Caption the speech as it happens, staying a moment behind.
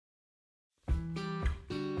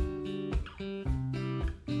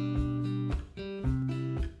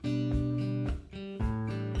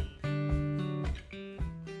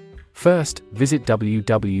First, visit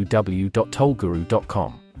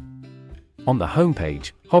www.tollguru.com. On the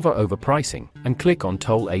homepage, hover over Pricing, and click on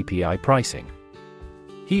Toll API Pricing.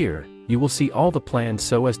 Here, you will see all the plans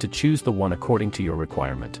so as to choose the one according to your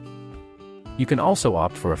requirement. You can also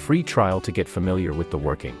opt for a free trial to get familiar with the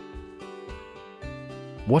working.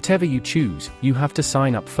 Whatever you choose, you have to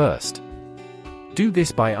sign up first. Do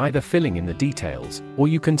this by either filling in the details, or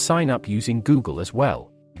you can sign up using Google as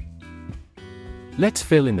well. Let's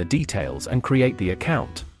fill in the details and create the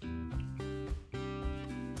account.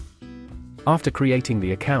 After creating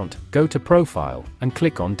the account, go to Profile, and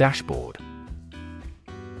click on Dashboard.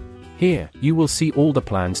 Here, you will see all the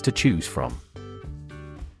plans to choose from.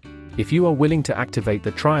 If you are willing to activate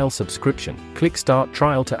the trial subscription, click Start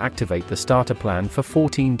Trial to activate the starter plan for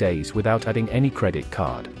 14 days without adding any credit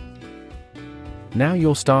card. Now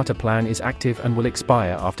your starter plan is active and will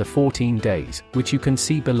expire after 14 days, which you can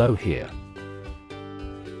see below here.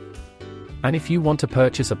 And if you want to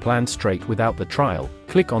purchase a plan straight without the trial,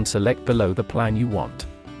 click on Select below the plan you want.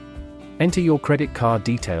 Enter your credit card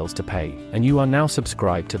details to pay, and you are now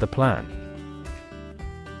subscribed to the plan.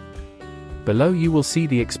 Below you will see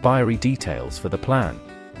the expiry details for the plan.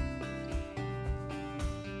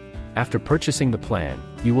 After purchasing the plan,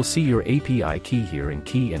 you will see your API key here in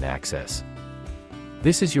Key and Access.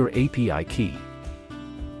 This is your API key.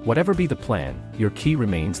 Whatever be the plan, your key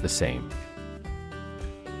remains the same.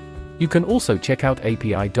 You can also check out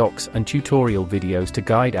API docs and tutorial videos to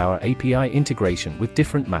guide our API integration with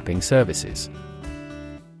different mapping services.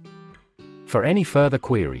 For any further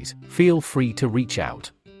queries, feel free to reach out.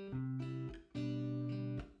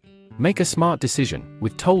 Make a smart decision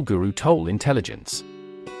with TollGuru Toll Intelligence.